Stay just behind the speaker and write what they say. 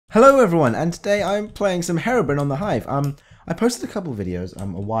Hello everyone, and today I'm playing some Herobrine on the Hive. I posted a couple of videos a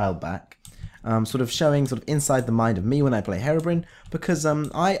while back, sort of showing inside the mind of me when I play Herobrine, because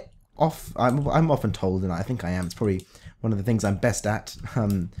I'm often told, and I think I am, it's probably one of the things I'm best at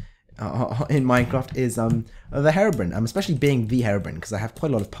in Minecraft is the Herobrine. Especially being the Herobrine, because I have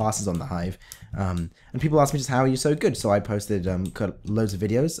quite a lot of passes on the Hive, and people ask me just how are you so good. So I posted loads of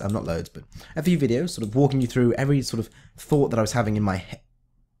videos, not loads, but a few videos, sort of walking you through every sort of thought that I was having in my head.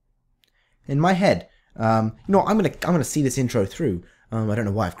 You know, I'm gonna see this intro through. I don't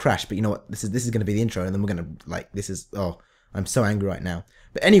know why I've crashed, but you know what? This is gonna be the intro, and then we're gonna oh, I'm so angry right now.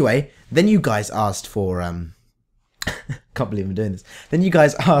 But anyway, then you guys asked for can't believe I'm doing this. Then you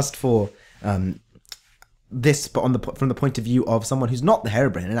guys asked for this, but from the point of view of someone who's not the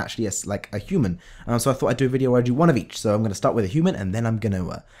Herobrine and actually like a human. So I thought I'd do a video where I do one of each. So I'm gonna start with a human, and then I'm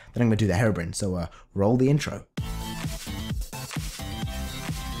gonna do the Herobrine. So roll the intro.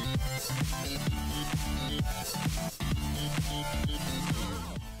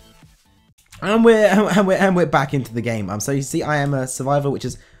 And we're back into the game. So you see, I am a survivor, which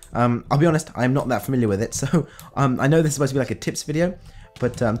is, I'll be honest, I'm not that familiar with it. So I know this is supposed to be like a tips video,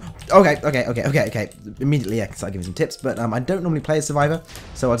 but okay. Immediately, I can start giving some tips. But I don't normally play as survivor,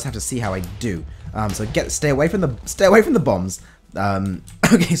 so I'll just have to see how I do. So stay away from the bombs.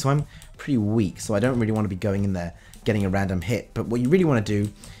 Okay, so I'm pretty weak, so I don't really want to be going in there getting a random hit. But what you really want to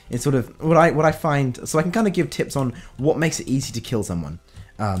do is sort of what I find, so I can kind of give tips on what makes it easy to kill someone.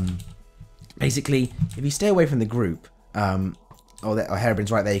 Basically, if you stay away from the group,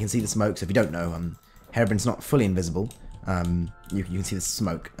 Herobrine's right there, you can see the smoke, so if you don't know, Herobrine's not fully invisible, you can see the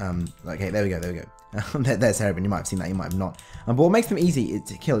smoke, okay, there we go, there's Herobrine, you might have seen that, you might have not, but what makes them easy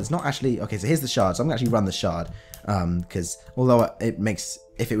to kill is not actually, okay, so here's the shard, so I'm going to actually run the shard, because although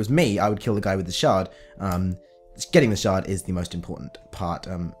if it was me, I would kill the guy with the shard, getting the shard is the most important part,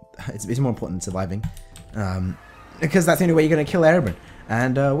 it's more important than surviving, because that's the only way you're going to kill Herobrine,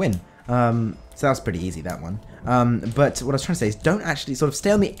 and win. So that was pretty easy, that one. But what I was trying to say is don't actually sort of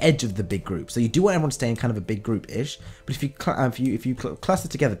stay on the edge of the big group. So you do want everyone to stay in kind of a big group-ish, but if you cluster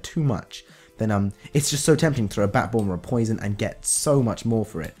together too much, then it's just so tempting to throw a bat bomb or a poison and get so much more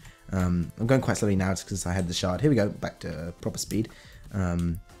for it. I'm going quite slowly now just because I had the shard. Here we go, back to proper speed.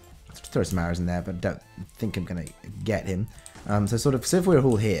 Throw some arrows in there, but don't think I'm gonna get him. So if we're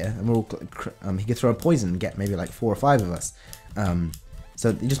all here and we're all, he could throw a poison and get maybe like 4 or 5 of us. So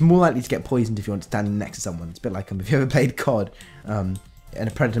you're just more likely to get poisoned if you're standing next to someone. It's a bit like if you ever played COD, and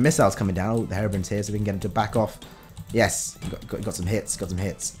a predator missile's coming down. Oh, the Herobrine's here, so we can get him to back off. Yes, got some hits,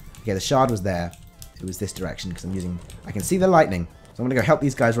 Okay, the shard was there. It was this direction because I can see the lightning. So I'm gonna go help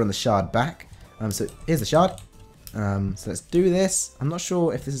these guys run the shard back. So here's the shard. So let's do this. I'm not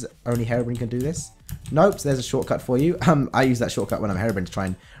sure if this is only Herobrine can do this. Nope, so there's a shortcut for you. I use that shortcut when I'm Herobrine to try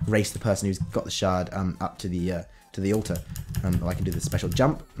and race the person who's got the shard up to the altar. I can do this special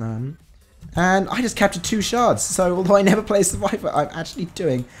jump. And I just captured 2 shards. So although I never play Survivor, I'm actually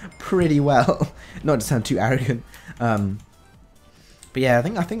doing pretty well. Not to sound too arrogant. But yeah,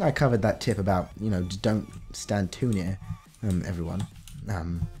 I think I covered that tip about, you know, just don't stand too near everyone.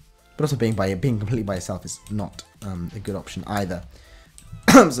 But also being completely by yourself is not a good option either.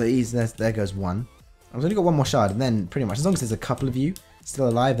 So there goes one. I've only got 1 more shard, and then pretty much as long as there's a couple of you still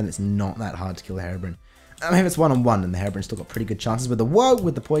alive, then it's not that hard to kill the Herobrine. If it's 1-on-1 and the Herobrine's still got pretty good chances with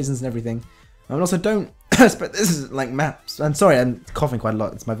the poisons and everything. And also don't, but this is like maps. I'm sorry, I'm coughing quite a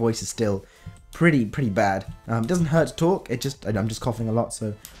lot. My voice is still pretty bad. It doesn't hurt to talk. I'm just coughing a lot.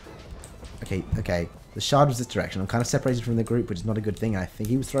 So okay. The shard was this direction. I'm kind of separated from the group, which is not a good thing. I think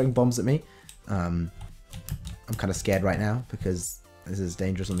he was throwing bombs at me. I'm kind of scared right now because this is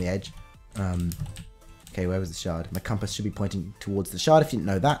dangerous on the edge. Okay, where was the shard? My compass should be pointing towards the shard. If you didn't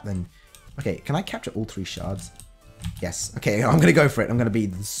know that, then. Okay, can I capture all 3 shards? Yes. Okay, I'm gonna go for it. I'm gonna be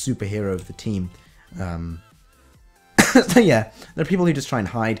the superhero of the team. So yeah, there are people who just try and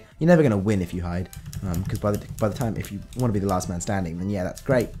hide. You're never gonna win if you hide, because by the time if you want to be the last man standing, then yeah, that's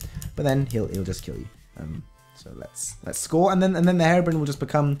great. But then he'll just kill you. So let's score, and then the Herobrine will just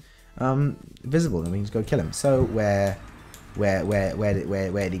become visible, and we can just go kill him. So where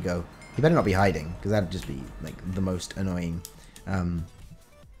did he go? He better not be hiding, because that'd just be like the most annoying.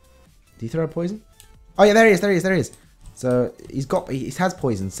 Did he throw a poison? Oh yeah, there he is. So he has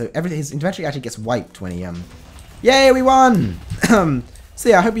poison, so his inventory actually gets wiped when he Yay, we won! So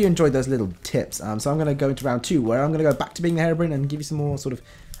yeah, I hope you enjoyed those little tips. So I'm gonna go into round 2, where I'm gonna go back to being the Herobrine and give you some more sort of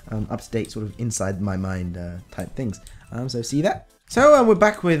up to date, sort of inside my mind type things. So see you there. So we're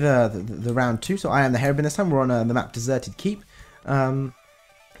back with the round 2. So I am the Herobrine this time. We're on the map Deserted Keep.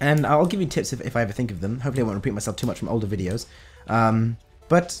 And I'll give you tips if I ever think of them. Hopefully I won't repeat myself too much from older videos.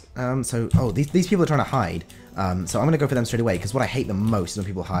 But, oh, these people are trying to hide. So I'm going to go for them straight away, because what I hate the most is when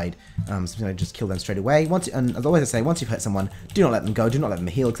people hide. So I'm going to just kill them straight away. And as always I say, once you've hurt someone, do not let them go, do not let them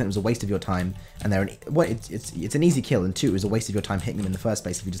heal, because it was a waste of your time. And it's an easy kill, and two, it was a waste of your time hitting them in the first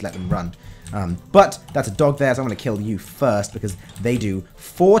place if you just let them run. But that's a dog there, so I'm going to kill you first, because they do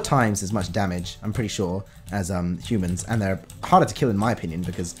 4 times as much damage, I'm pretty sure, as humans. And they're harder to kill in my opinion,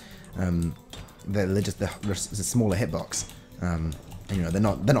 because they're just a smaller hitbox. And, you know, they're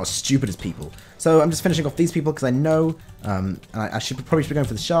not as stupid as people. So I'm just finishing off these people because I know I probably should be going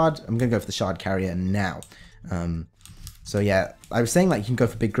for the shard. I'm going to go for the shard carrier now. So yeah, I was saying like you can go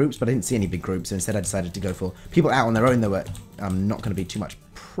for big groups, but I didn't see any big groups. So instead I decided to go for people out on their own. There were not going to be too much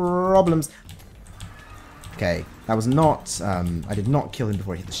problems. Okay, that was not, I did not kill him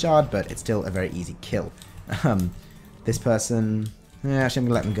before he hit the shard, but it's still a very easy kill. This person, actually I'm going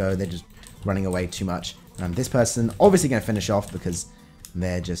to let them go. They're just running away too much. This person obviously going to finish off because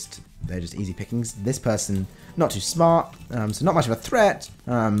they're just easy pickings. This person not too smart, so not much of a threat.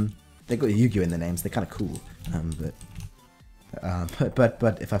 They've got Yu-Gi-Oh in their names. They're kind of cool.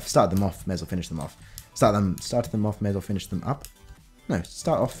 But if I've started them off, may as well finish them off. Started them off, may as well finish them up. No,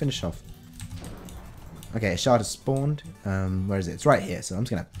 start off, finish off. Okay, a shard has spawned. Where is it? It's right here. So I'm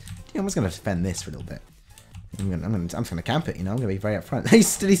just gonna defend this for a little bit. I'm just gonna camp it. You know, I'm gonna be very upfront.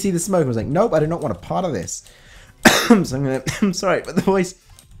 Did he see the smoke? I was like, nope, I do not want a part of this. So I'm gonna. I'm sorry, but the voice.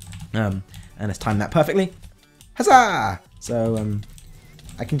 And it's timed that perfectly. Huzzah! So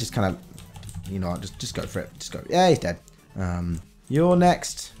I can just kind of, you know, just go for it. Just go. Yeah, he's dead. You're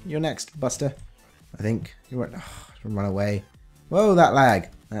next. You're next, Buster. I think you run away. Whoa, that lag.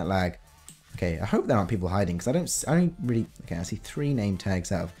 That lag. Okay, I hope there aren't people hiding because I don't really. Okay, I see 3 name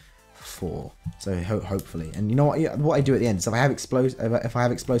tags out of 4. So hopefully, and you know what I do at the end is if I have explosives,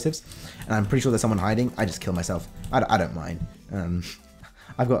 and I'm pretty sure there's someone hiding, I just kill myself. I don't mind.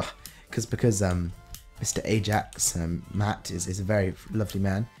 I've got because Mr. Ajax Matt is a very lovely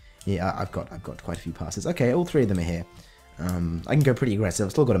man. Yeah, I've got quite a few passes. Okay, all 3 of them are here. I can go pretty aggressive.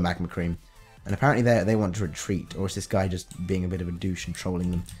 I've still got a magma cream, and apparently they want to retreat, or is this guy just being a bit of a douche and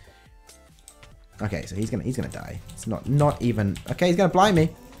trolling them? Okay, so he's gonna die. It's not even. Okay, he's gonna blind me.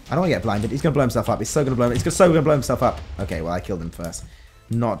 I don't want to get blinded. He's gonna blow himself up. He's so gonna blow. He's so gonna blow himself up. Okay, well I killed him first.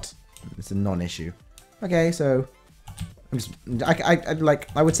 It's a non-issue. Okay, so I'm just.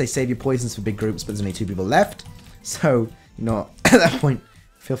 I would say save your poisons for big groups, but there's only 2 people left. So you know, at that point,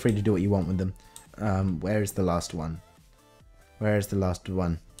 feel free to do what you want with them. Where is the last one? Where is the last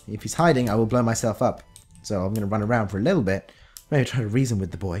one? If he's hiding, I will blow myself up. So I'm gonna run around for a little bit. Maybe try to reason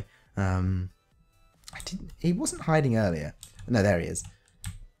with the boy. He wasn't hiding earlier. No, there he is.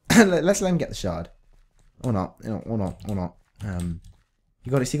 Let's let him get the shard, or not, or not.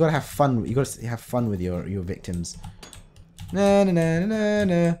 You got to have fun. You got to have fun with your victims.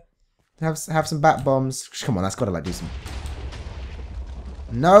 No. Have some bat bombs. Come on, that's got to like do some.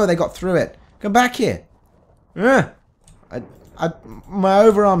 No, they got through it. Come back here. My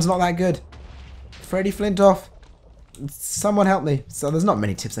overarm's not that good. Freddy Flintoff. Someone help me. So there's not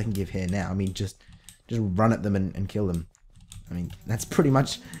many tips I can give here now. I mean, just run at them and kill them. I mean, that's pretty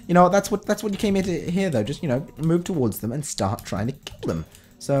much, you know, that's what you came here to hear though. Just, you know, move towards them and start trying to kill them.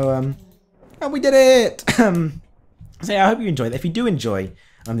 So, and we did it. So yeah, I hope you enjoyed it. If you do enjoy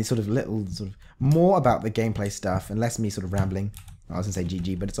these sort of little more about the gameplay stuff and less me sort of rambling, I was gonna say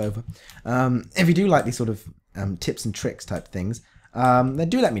GG, but it's over. If you do like these sort of tips and tricks type things, then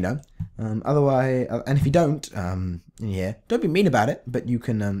do let me know. Otherwise, and if you don't, yeah, don't be mean about it. But you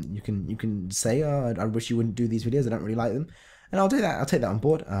can say, oh, I wish you wouldn't do these videos. I don't really like them, and I'll do that. I'll take that on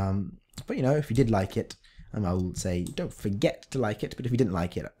board. But you know, if you did like it, I will say don't forget to like it. But if you didn't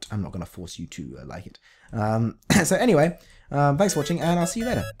like it, I'm not going to force you to like it. So anyway, thanks for watching, and I'll see you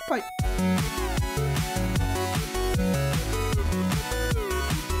later. Bye.